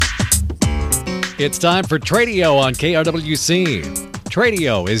It's time for Tradio on KRWC.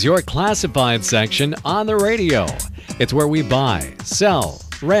 Tradio is your classified section on the radio. It's where we buy, sell,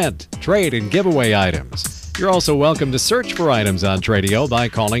 rent, trade, and give away items. You're also welcome to search for items on Tradio by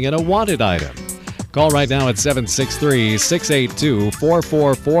calling it a wanted item. Call right now at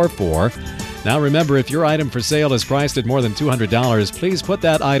 763-682-4444. Now remember, if your item for sale is priced at more than $200, please put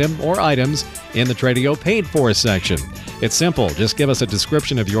that item or items in the Tradio Paid For section. It's simple. Just give us a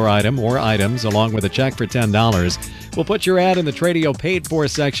description of your item or items along with a check for $10. We'll put your ad in the Tradio Paid For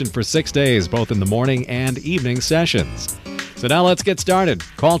section for 6 days, both in the morning and evening sessions. So now let's get started.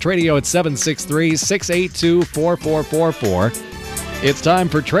 Call Tradio at 763-682-4444. It's time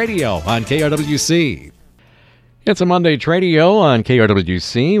for Tradio on KRWC. It's a Monday Tradio on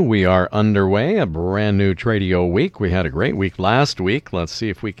KRWC. We are underway, a brand new Tradio week. We had a great week last week. Let's see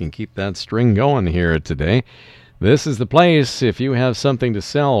if we can keep that string going here today. This is the place if you have something to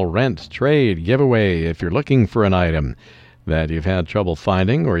sell, rent, trade, giveaway, if you're looking for an item that you've had trouble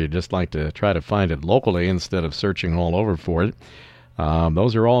finding or you just like to try to find it locally instead of searching all over for it.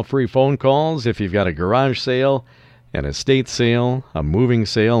 Those are all free phone calls. If you've got a garage sale, an estate sale, a moving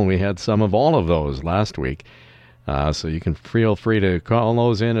sale, and we had some of all of those last week. So you can feel free to call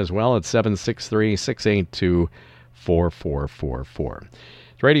those in as well at 763-682-4444.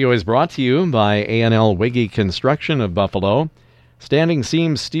 Radio is brought to you by A&L Wiggy Construction of Buffalo. Standing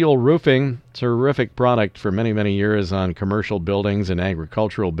seam steel roofing, terrific product for many, many years on commercial buildings and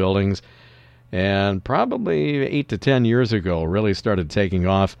agricultural buildings. And probably 8 to 10 years ago, really started taking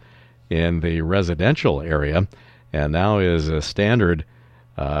off in the residential area. And now is a standard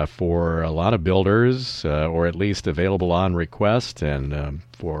for a lot of builders, or at least available on request, and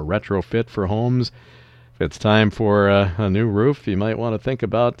for retrofit for homes. If it's time for a new roof, you might want to think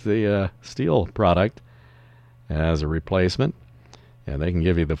about the steel product as a replacement, and they can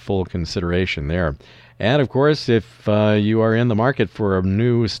give you the full consideration there. And, of course, if you are in the market for a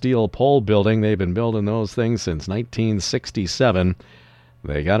new steel pole building, they've been building those things since 1967.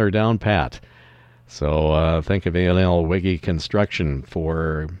 They got her down pat. So think of A&L Wiggy Construction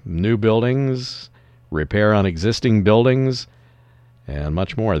for new buildings, repair on existing buildings, and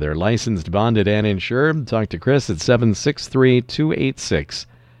much more. They're licensed, bonded, and insured. Talk to Chris at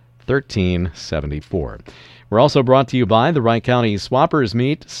 763-286-1374. We're also brought to you by the Wright County Swappers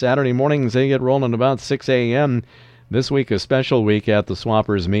Meet. Saturday mornings, they get rolling about 6 a.m. This week, a special week at the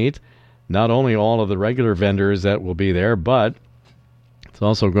Swappers Meet. Not only all of the regular vendors that will be there, but it's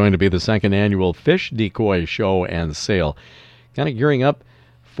also going to be the second annual Fish Decoy Show and Sale. Kind of gearing up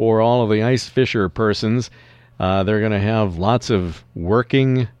for all of the ice fisher persons. They're going to have lots of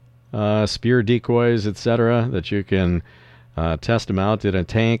working spear decoys, etc., that you can test them out in a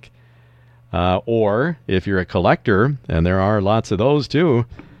tank. Or if you're a collector, and there are lots of those too,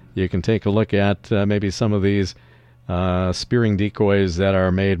 you can take a look at maybe some of these spearing decoys that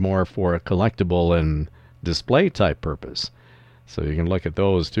are made more for a collectible and display type purpose. So you can look at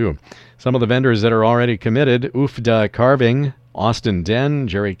those too. Some of the vendors that are already committed: Ufda Carving, Austin Den,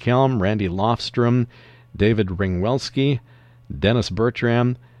 Jerry Kelm, Randy Lofstrom, David Ringwelski, Dennis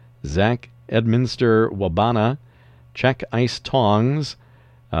Bertram, Zach Edminster Wabana, Czech Ice Tongs,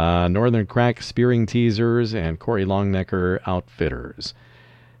 Northern Crack Spearing Teasers, and Corey Longnecker Outfitters.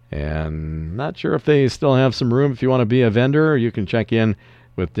 And not sure if they still have some room. If you want to be a vendor, you can check in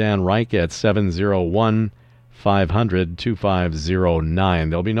with Dan Reich at 701-500-2509.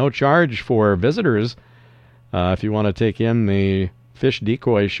 There'll be no charge for visitors if you want to take in the Fish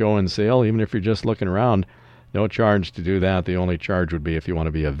Decoy Show and Sale, even if you're just looking around. No charge to do that. The only charge would be if you want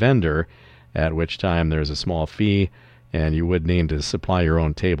to be a vendor, at which time there's a small fee, and you would need to supply your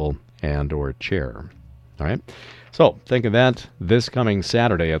own table and or chair. All right? So think of that this coming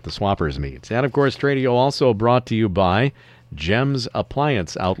Saturday at the Swappers Meet. And, of course, Tradio also brought to you by Gems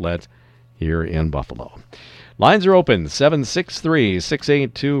Appliance Outlet here in Buffalo. Lines are open,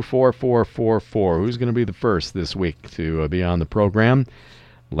 763-682-4444. Who's going to be the first this week to be on the program?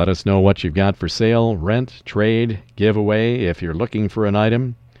 Let us know what you've got for sale, rent, trade, giveaway, if you're looking for an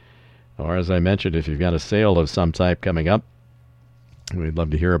item. Or, as I mentioned, if you've got a sale of some type coming up, we'd love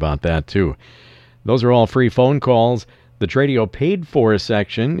to hear about that too. Those are all free phone calls. The Tradio Paid For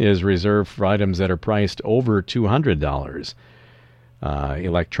section is reserved for items that are priced over $200.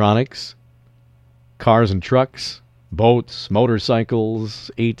 Electronics, cars and trucks, boats,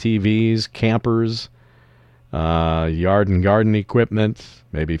 motorcycles, ATVs, campers, yard and garden equipment,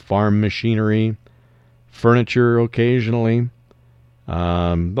 maybe farm machinery, furniture occasionally.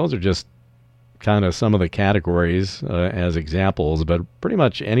 Those are just kind of some of the categories as examples, but pretty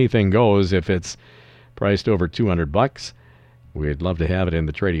much anything goes if it's priced over $200. We'd love to have it in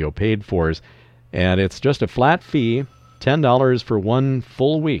the Tradio Paid Fors. And it's just a flat fee, $10 for one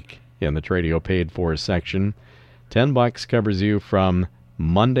full week in the Tradio Paid For section. $10 covers you from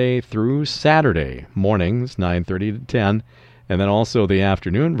Monday through Saturday mornings, 9:30 to 10, and then also the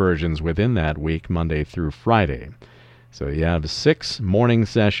afternoon versions within that week, Monday through Friday. So you have 6 morning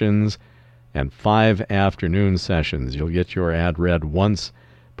sessions and 5 afternoon sessions. You'll get your ad read once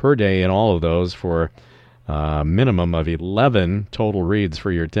per day in all of those for a minimum of 11 total reads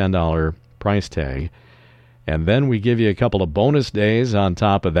for your $10 price tag. And then we give you a couple of bonus days on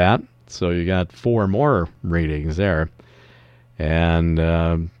top of that. So you got 4 more readings there. And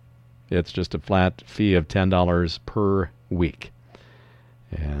it's just a flat fee of $10 per week.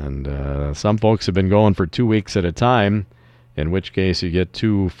 And some folks have been going for 2 weeks at a time, in which case you get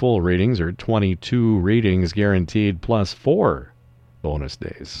 2 full readings or 22 readings guaranteed plus 4 bonus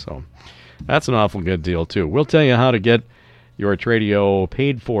days. So that's an awful good deal, too. We'll tell you how to get your Tradio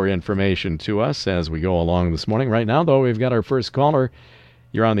Paid For information to us as we go along this morning. Right now, though, we've got our first caller.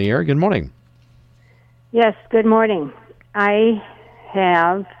 You're on the air. Good morning. Yes, good morning. I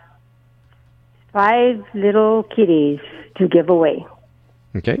have 5 little kitties to give away.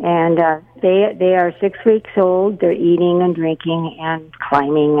 Okay. And they are 6 weeks old. They're eating and drinking and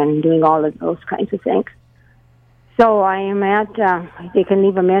climbing and doing all of those kinds of things. So I am at, they can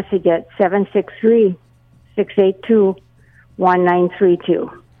leave a message at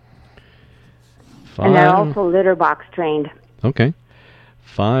 763-682-1932. And they're also litter box trained. Okay.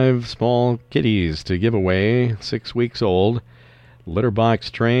 5 small kitties to give away, 6 weeks old, litter box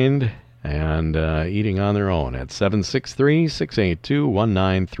trained, and eating on their own at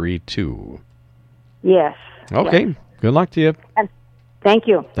 763-682-1932. Yes. Okay. Yes. Good luck to you. Thank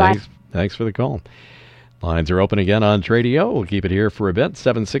you. Thanks. Bye. Thanks for the call. Lines are open again on Tradio. We'll keep it here for a bit.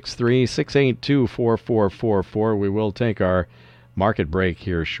 763-682-4444. We will take our market break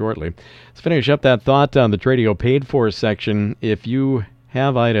here shortly. Let's finish up that thought on the Tradio Paid For section. If you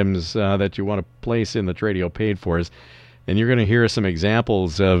have items that you want to place in the Tradio Paid Fors, and you're going to hear some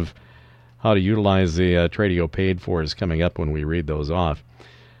examples of how to utilize the Tradio Paid Fors coming up when we read those off.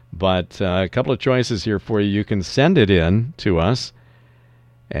 But a couple of choices here for you. You can send it in to us,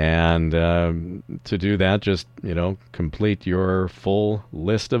 and to do that, just complete your full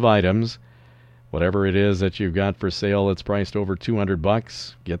list of items, whatever it is that you've got for sale that's priced over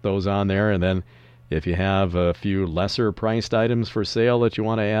 $200. Get those on there, and then if you have a few lesser priced items for sale that you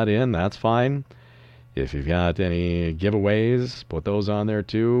want to add in, that's fine. If you've got any giveaways, put those on there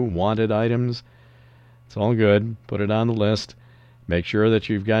too. Wanted items, it's all good. Put it on the list. Make sure that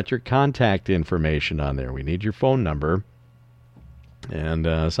you've got your contact information on there. We need your phone number. And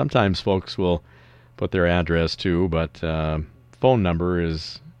sometimes folks will put their address too, but phone number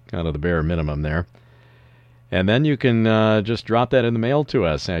is kind of the bare minimum there. And then you can just drop that in the mail to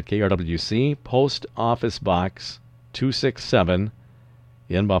us at KRWC, Post Office Box 267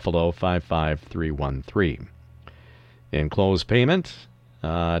 in Buffalo 55313. Enclosed payment,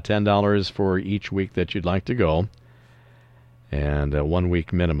 $10 for each week that you'd like to go, and a 1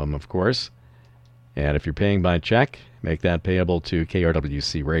 week minimum, of course. And if you're paying by check, make that payable to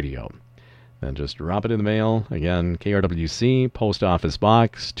KRWC Radio. Then just drop it in the mail. Again, KRWC, Post Office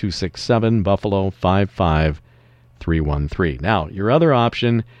Box 267, Buffalo 55313. Now, your other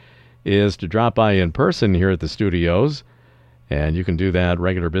option is to drop by in person here at the studios, and you can do that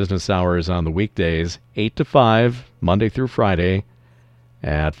regular business hours on the weekdays, 8 to 5, Monday through Friday,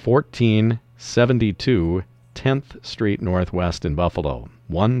 at 1472 10th Street Northwest in Buffalo.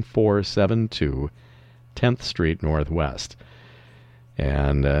 1472 10th Street Northwest.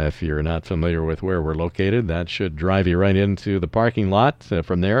 And if you're not familiar with where we're located, that should drive you right into the parking lot.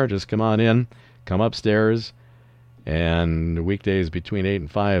 From there, just come on in, come upstairs, and weekdays between 8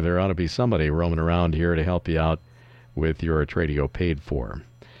 and 5, there ought to be somebody roaming around here to help you out with your Tradio Paid For.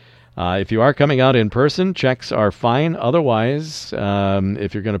 If you are coming out in person, checks are fine. Otherwise,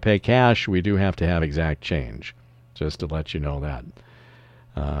 if you're going to pay cash, we do have to have exact change, just to let you know that.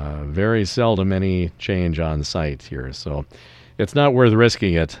 Very seldom any change on site here, so it's not worth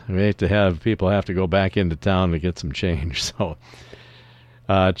risking it. We hate to have people have to go back into town to get some change. So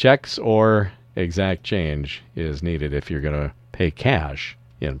checks or exact change is needed if you're going to pay cash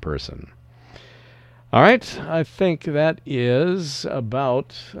in person. All right, I think that is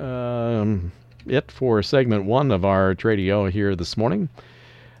about it for segment 1 of our Tradio here this morning.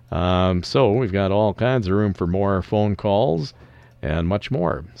 So we've got all kinds of room for more phone calls and much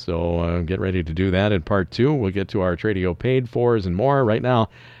more. So get ready to do that in part 2. We'll get to our Tradio Paid Fors and more. Right now,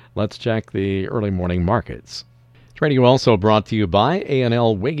 let's check the early morning markets. Tradio also brought to you by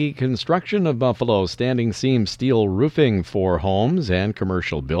A&L Wiggy Construction of Buffalo, standing seam steel roofing for homes and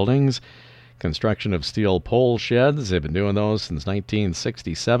commercial buildings. Construction of steel pole sheds. They've been doing those since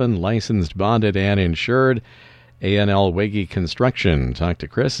 1967. Licensed, bonded, and insured. A&L Wiggy Construction. Talk to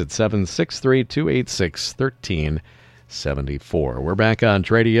Chris at 763-286-1374. We're back on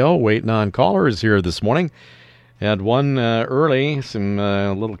Tradio, waiting on callers here this morning. Had one early, some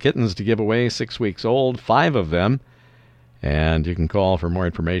little kittens to give away, 6 weeks old, 5 of them. And you can call for more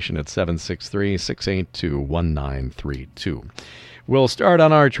information at 763-682-1932. We'll start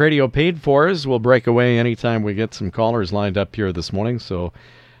on our Tradio paid fors. We'll break away anytime we get some callers lined up here this morning, so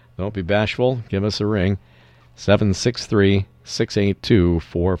don't be bashful. Give us a ring.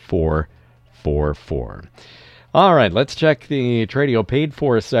 763-682-4444. All right, let's check the Tradio paid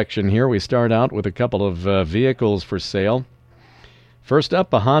for section here. We start out with a couple of vehicles for sale. First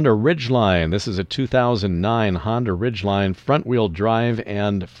up, a Honda Ridgeline. This is a 2009 Honda Ridgeline front-wheel drive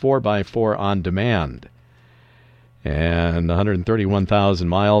and 4x4 on demand. And 131,000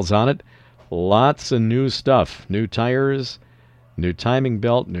 miles on it. Lots of new stuff. New tires, new timing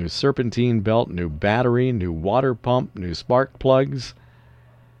belt, new serpentine belt, new battery, new water pump, new spark plugs.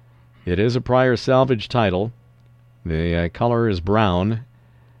 It is a prior salvage title. The color is brown,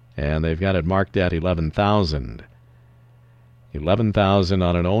 and they've got it marked at $11,000. $11,000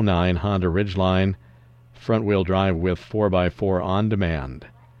 on an 09 Honda Ridgeline front-wheel drive with 4x4 on demand.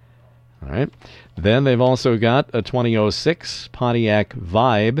 All right. Then they've also got a 2006 Pontiac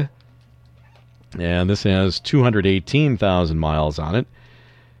Vibe, and this has 218,000 miles on it.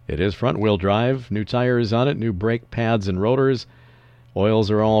 It is front-wheel drive, new tires on it, new brake pads and rotors. Oils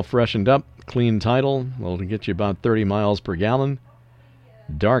are all freshened up, clean title. Will get you about 30 miles per gallon.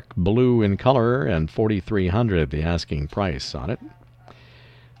 Dark blue in color and $4,300 the asking price on it.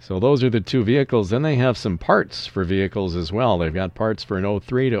 So those are the two vehicles. Then they have some parts for vehicles as well. They've got parts for an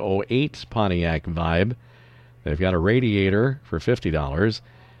 03 to 08 Pontiac Vibe. They've got a radiator for $50.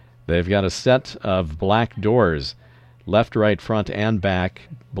 They've got a set of black doors, left, right, front, and back,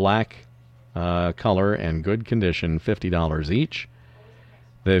 black color and good condition, $50 each.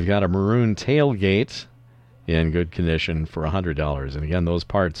 They've got a maroon tailgate in good condition for $100. And again, those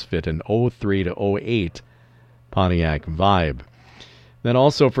parts fit an 03 to 08 Pontiac Vibe. Then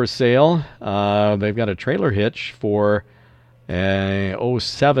also for sale, they've got a trailer hitch for a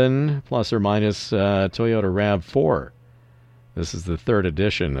 07 plus or minus Toyota RAV4. This is the third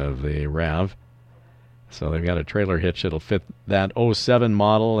edition of the RAV. So they've got a trailer hitch that'll fit that 07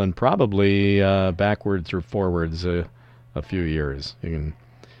 model and probably backwards or forwards a few years. You can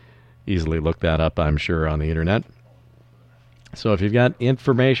easily look that up, I'm sure, on the internet. So if you've got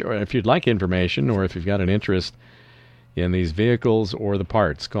information, or if you'd like information, or if you've got an interest in these vehicles or the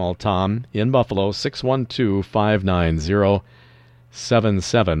parts, call Tom in Buffalo, 612-590-7710.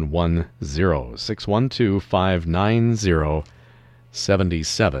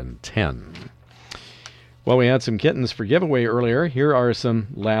 612-590-7710. Well, we had some kittens for giveaway earlier. Here are some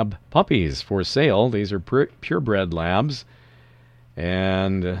lab puppies for sale. These are purebred labs.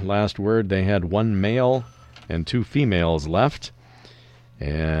 And last word, they had one male and 2 females left.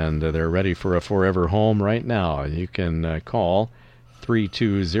 And they're ready for a forever home right now. You can call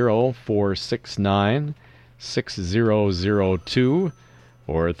 320-469-6002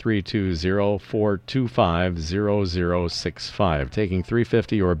 or 320-425-0065. Taking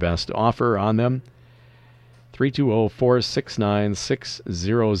 $350 or best offer on them.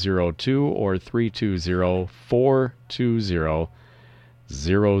 320-469-6002 or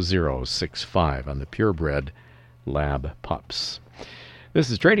 320-420-0065 on the purebred lab pups. This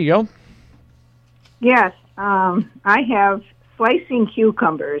is Tradio. Yes, I have slicing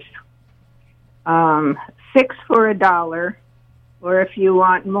cucumbers, 6 for $1, or if you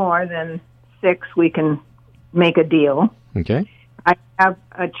want more than 6, we can make a deal. Okay. I have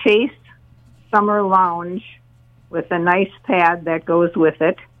a Chase Summer Lounge with a nice pad that goes with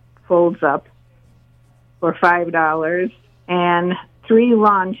it, folds up, for $5, and 3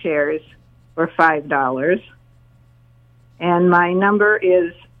 lawn chairs for $5. And my number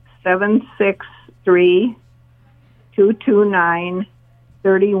is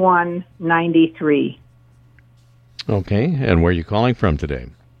 763-229-3193. Okay, and where are you calling from today?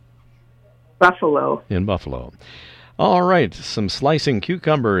 Buffalo. In Buffalo. All right, some slicing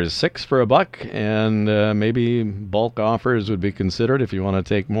cucumbers, 6 for $1, and maybe bulk offers would be considered if you want to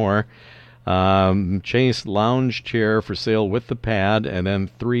take more. Chase lounge chair for sale with the pad, and then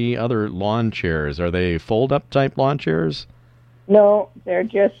 3 other lawn chairs. Are they fold-up type lawn chairs? No, they're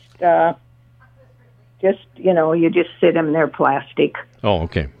just you just sit them. They're plastic. Oh,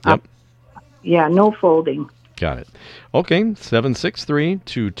 okay. Yep. Yeah, no folding. Got it. Okay,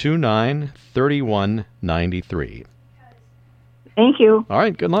 763-229-3193. Thank you. All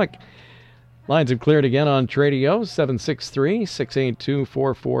right, good luck. Lines have cleared again on Tradio,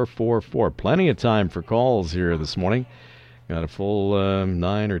 763-682-4444. Plenty of time for calls here this morning. Got a full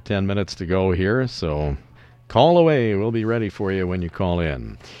 9 or 10 minutes to go here, so call away. We'll be ready for you when you call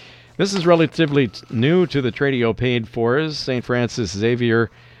in. This is relatively new to the Tradio paid fors. St. Francis Xavier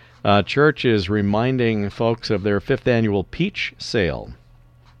Church is reminding folks of their 5th annual peach sale.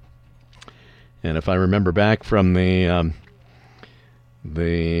 And if I remember back from the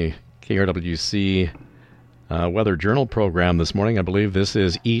KRWC Weather Journal program this morning, I believe this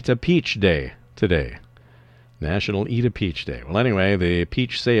is Eat a Peach Day today. National Eat a Peach Day. Well, anyway, the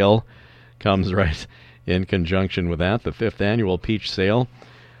peach sale comes right in conjunction with that, the 5th annual peach sale.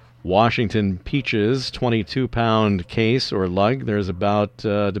 Washington peaches, 22-pound case or lug. There's about,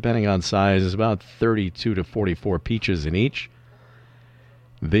 depending on size, about 32 to 44 peaches in each.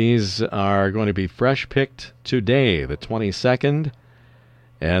 These are going to be fresh picked today, the 22nd,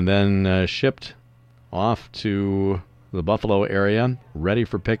 and then shipped off to the Buffalo area, ready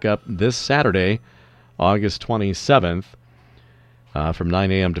for pickup this Saturday, August 27th, from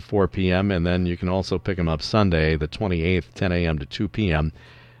 9 a.m. to 4 p.m., and then you can also pick them up Sunday, the 28th, 10 a.m. to 2 p.m.,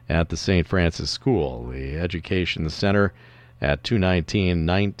 at the St. Francis School, the Education Center at 219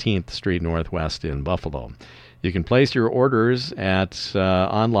 19th Street Northwest in Buffalo. You can place your orders at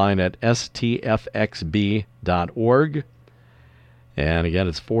online at stfxb.org. And again,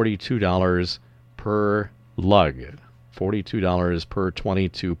 it's $42 per lug, $42 per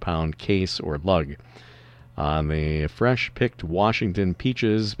 22-pound case or lug. On the fresh-picked Washington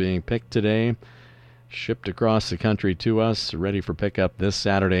peaches being picked today, shipped across the country to us, ready for pickup this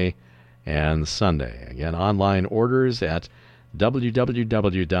Saturday and Sunday. Again, online orders at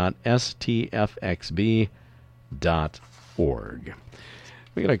www.stfxb.org.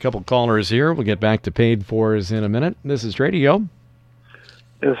 We got a couple callers here. We'll get back to paid fors in a minute. This is Radio.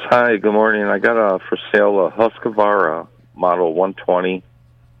 Yes, hi, good morning. I got for sale a Husqvarna Model 120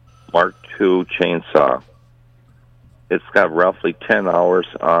 Mark II chainsaw. It's got roughly 10 hours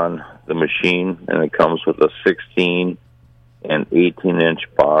on the machine, and it comes with a 16 and 18-inch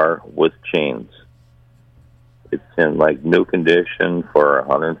bar with chains. It's in new condition for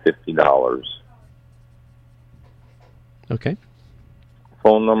 $150. Okay.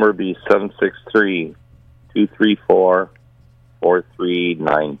 Phone number would be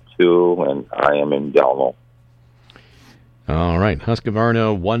 763-234-4392, and I am in Delano. All right,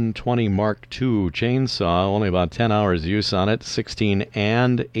 Husqvarna 120 Mark II chainsaw, only about 10 hours use on it, 16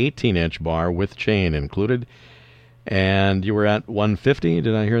 and 18-inch bar with chain included. And you were at 150,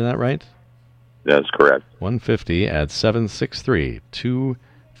 did I hear that right? That's correct. 150 at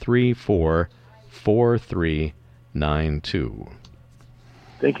 763-234-4392.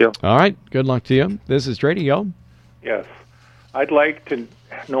 Thank you. All right, good luck to you. This is Radio. Yes. I'd like to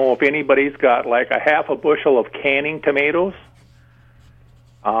know if anybody's got a half a bushel of canning tomatoes.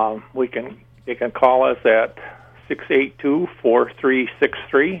 They can call us at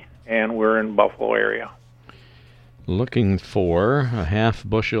 682-4363, and we're in Buffalo area. Looking for a half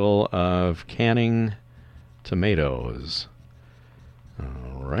bushel of canning tomatoes.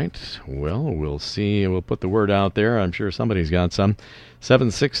 All right. Well, we'll see. We'll put the word out there. I'm sure somebody's got some.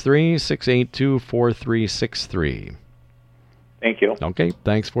 763-682-4363. Thank you. Okay,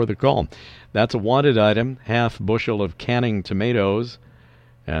 thanks for the call. That's a wanted item, half bushel of canning tomatoes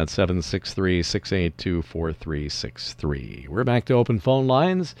at 763-682-4363. We're back to open phone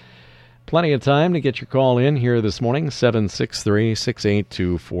lines. Plenty of time to get your call in here this morning,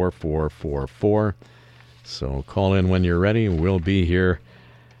 763-682-4444. So call in when you're ready. We'll be here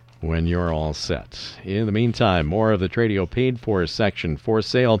when you're all set. In the meantime, more of the Tradio paid for section for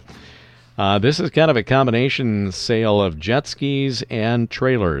sale. This is kind of a combination sale of jet skis and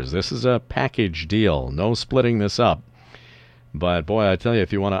trailers. This is a package deal. No splitting this up. But boy, I tell you,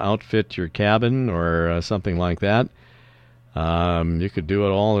 if you want to outfit your cabin or something like that, you could do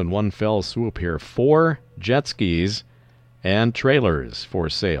it all in one fell swoop here. 4 jet skis and trailers for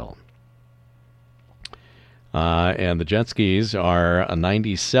sale. And the jet skis are a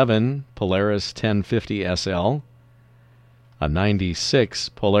 97 Polaris 1050 SL, a 96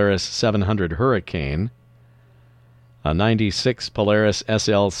 Polaris 700 Hurricane, a 96 Polaris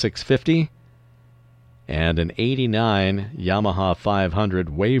SL 650, and an 89 Yamaha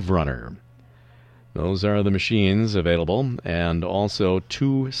 500 Wave Runner. Those are the machines available, and also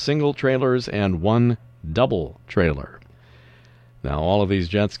 2 single trailers and 1 double trailer. Now, all of these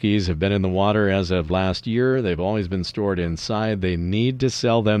jet skis have been in the water as of last year. They've always been stored inside. They need to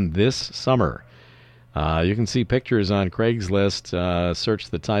sell them this summer. You can see pictures on Craigslist. Search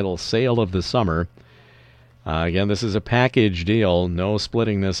the title Sale of the Summer. Again, this is a package deal. No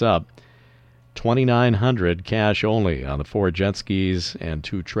splitting this up. $2,900 cash only on the 4 jet skis and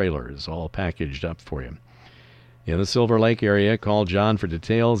 2 trailers, all packaged up for you. In the Silver Lake area, call John for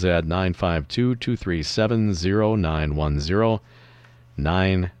details at 952-237-0910,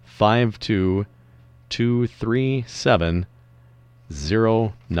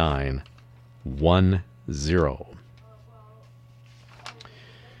 952-237-0910.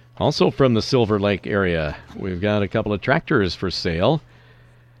 Also from the Silver Lake area, we've got a couple of tractors for sale.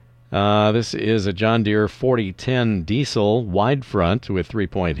 This is a John Deere 4010 diesel wide front with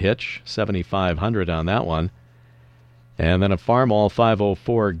 3-point hitch, $7,500 on that one. And then a Farmall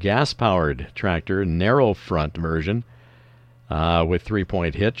 504 gas-powered tractor, narrow front version with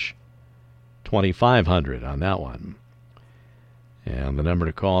 3-point hitch, $2,500 on that one. And the number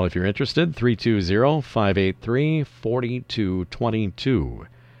to call if you're interested, 320-583-4222.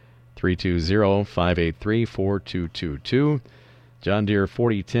 320-583-4222. John Deere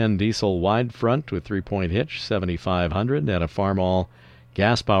 4010 diesel wide front with 3-point hitch, $7,500, and a Farmall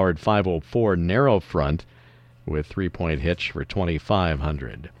gas-powered 504 narrow front with 3-point hitch for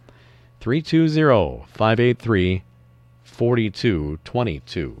 $2,500.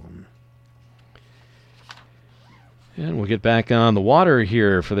 320-583-4222. And we'll get back on the water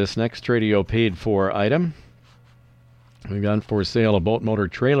here for this next radio paid for item. We've got for sale a boat motor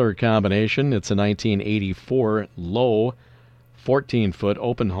trailer combination. It's a 1984 low 14-foot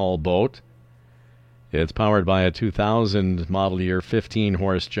open hull boat. It's powered by a 2000 model year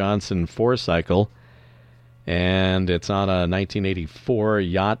 15-horse Johnson 4-cycle, and it's on a 1984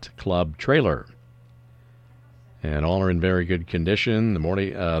 Yacht Club trailer. And all are in very good condition. The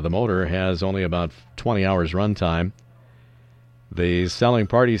motor has only about 20 hours runtime. The selling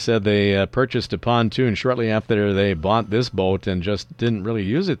party said they purchased a pontoon shortly after they bought this boat and just didn't really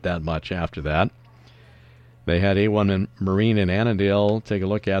use it that much after that. They had A1 Marine in Annandale take a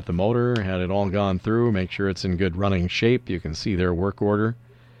look at the motor, had it all gone through, make sure it's in good running shape. You can see their work order.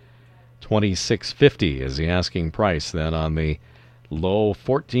 $2,650 is the asking price then on the low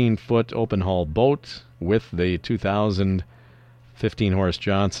 14-foot open hull boat with the 2000 15-horse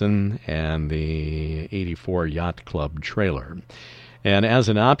Johnson and the 84 Yacht Club trailer. And as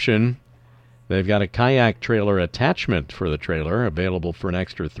an option, they've got a kayak trailer attachment for the trailer available for an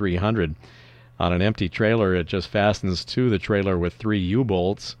extra $300. On an empty trailer, it just fastens to the trailer with 3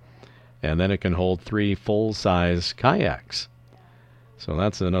 U-bolts, and then it can hold 3 full-size kayaks. So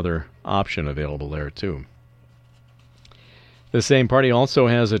that's another option available there, too. The same party also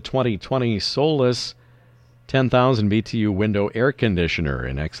has a 2020 Solus 10,000 BTU window air conditioner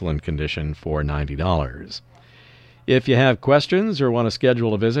in excellent condition for $90. If you have questions or want to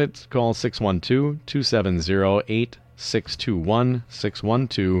schedule a visit, call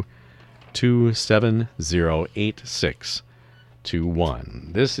 612-270-8621,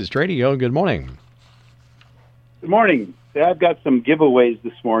 612-270-8621. This is Tradio. Good morning. Good morning. I've got some giveaways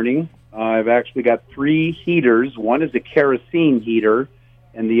this morning. I've actually got 3 heaters. One is a kerosene heater,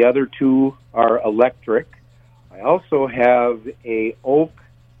 and the other 2 are electric. I also have a oak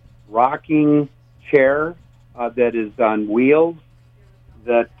rocking chair that is on wheels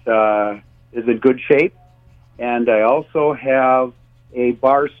that is in good shape. And I also have a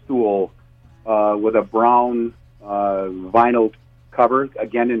bar stool with a brown vinyl cover,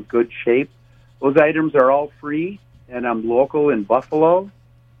 again in good shape. Those items are all free, and I'm local in Buffalo.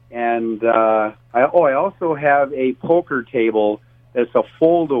 And I also have a poker table that's a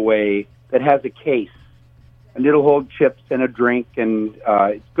fold-away that has a case. And it'll hold chips and a drink, and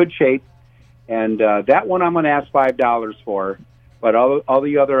it's good shape. And that one I'm going to ask $5 for. But all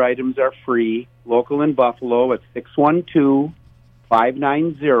the other items are free, local in Buffalo at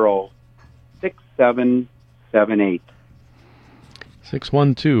 612-590-6778.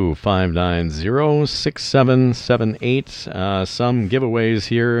 612-590-6778. Some giveaways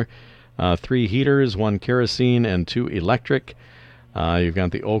here. 3 heaters, 1 kerosene, and 2 electric. You've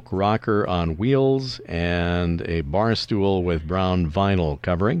got the oak rocker on wheels and a bar stool with brown vinyl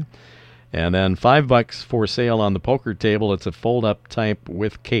covering. And then $5 for sale on the poker table. It's a fold-up type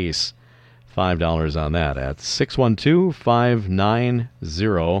with case. $5 on that at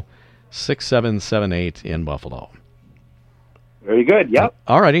 612-590-6778 in Buffalo. Very good, yep.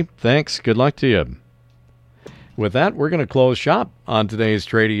 All righty, thanks. Good luck to you. With that, we're going to close shop on today's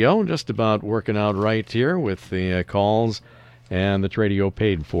Tradio. Just about working out right here with the calls and the Tradio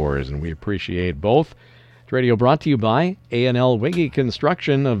paid fors, and we appreciate both. Tradio brought to you by A&L Wiggy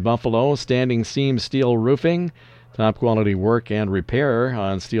Construction of Buffalo, standing seam steel roofing, top quality work and repair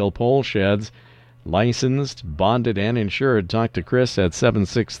on steel pole sheds, licensed, bonded, and insured. Talk to Chris at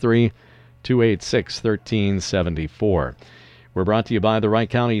 763-286-1374. We're brought to you by the Wright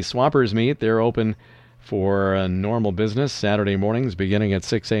County Swappers Meet. They're open for normal business Saturday mornings beginning at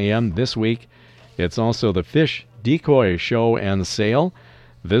 6 a.m. this week. It's also the Fish Decoy Show and Sale.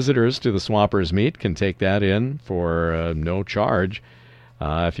 Visitors to the Swappers Meet can take that in for no charge.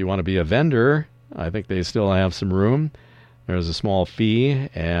 If you want to be a vendor, I think they still have some room. There's a small fee,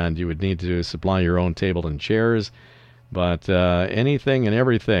 and you would need to supply your own table and chairs. But anything and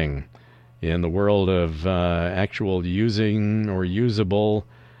everything in the world of actual using or usable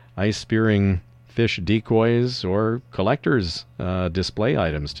ice spearing fish decoys or collectors' display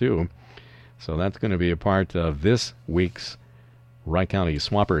items, too. So that's going to be a part of this week's Wright County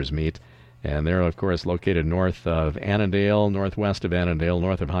Swappers Meet. And they're, of course, located north of Annandale, northwest of Annandale,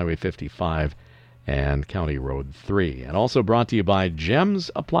 north of Highway 55 and County Road 3. And also brought to you by Gems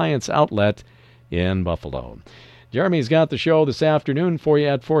Appliance Outlet in Buffalo. Jeremy's got the show this afternoon for you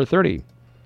at 4:30.